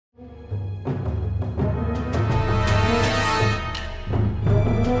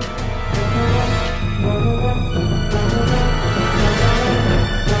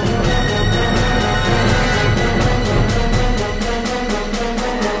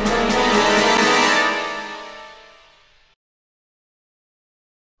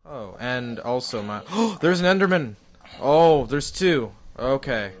and also my... Oh, there's an Enderman! Oh, there's two.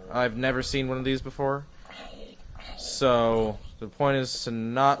 Okay, I've never seen one of these before. So, the point is to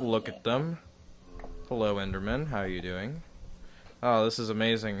not look at them. Hello, Enderman. How are you doing? Oh, this is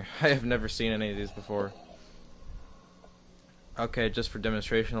amazing. I have never seen any of these before. Okay, just for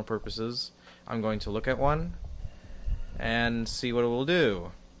demonstrational purposes, I'm going to look at one and see what it will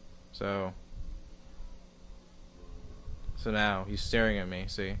do. So now he's staring at me,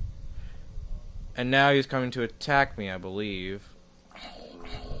 see? And now he's coming to attack me, I believe.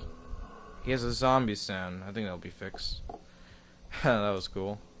 He has a zombie sound. I think that'll be fixed. That was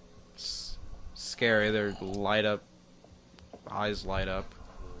cool. It's scary. They're light up. Eyes light up.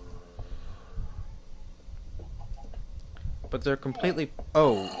 But they're completely...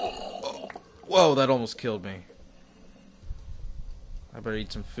 Oh. Whoa, that almost killed me. I better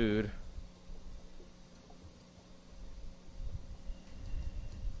eat some food.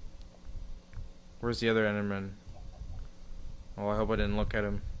 Where's the other Enderman? Oh, I hope I didn't look at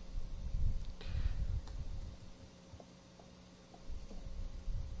him.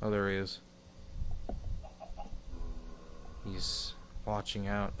 Oh, there he is. He's watching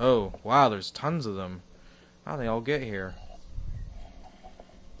out. Oh, wow, there's tons of them. How do they all get here?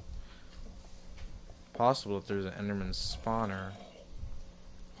 Possible if there's an Enderman spawner.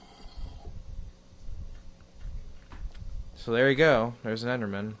 So there you go. There's an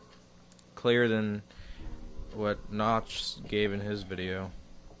Enderman. Clearer than what Notch gave in his video.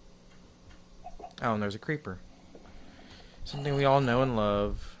 Oh, and there's a creeper. Something we all know and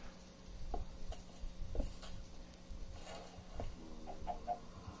love.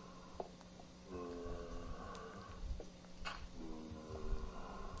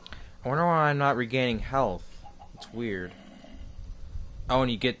 I wonder why I'm not regaining health. It's weird. Oh,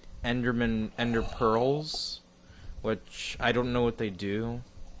 and you get Ender Pearls, which I don't know what they do.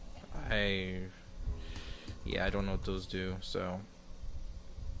 Yeah, I don't know what those do, so.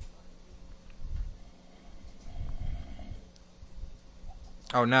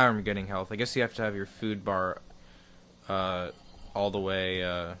 Oh, now I'm getting health. I guess you have to have your food bar all the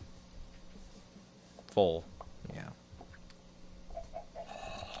way full. Yeah.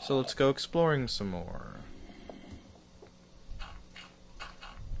 So let's go exploring some more.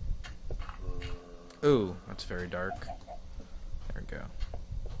 Ooh, that's very dark. There we go.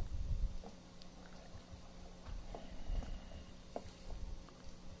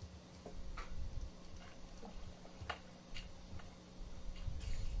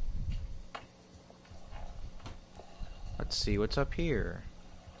 Let's see what's up here.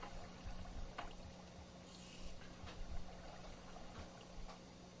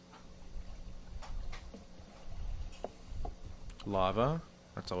 Lava,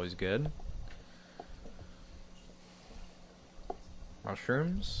 that's always good.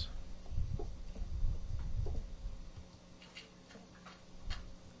 Mushrooms.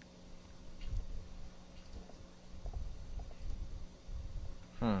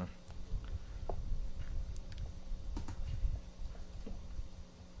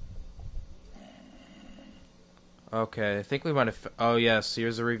 Okay, I think we might have... Oh, yes,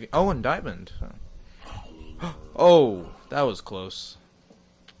 here's a review. Oh, and diamond. Oh, that was close.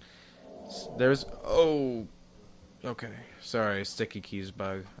 There's... Oh... Okay, sorry, sticky keys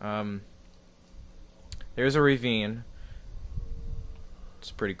bug. There's a ravine.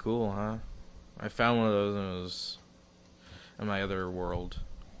 It's pretty cool, huh? I found one of those and it was in my other world.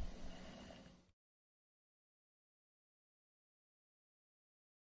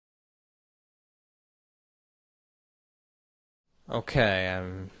 Okay,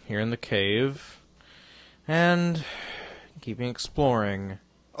 I'm here in the cave and keeping exploring.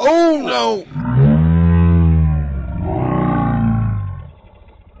 Oh no!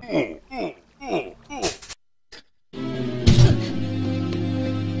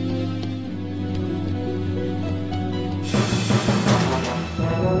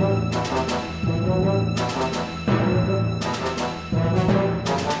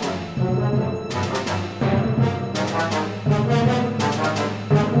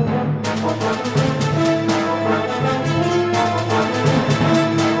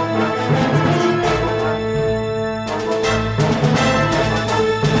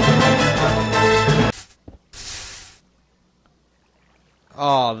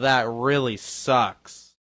 Oh, that really sucks.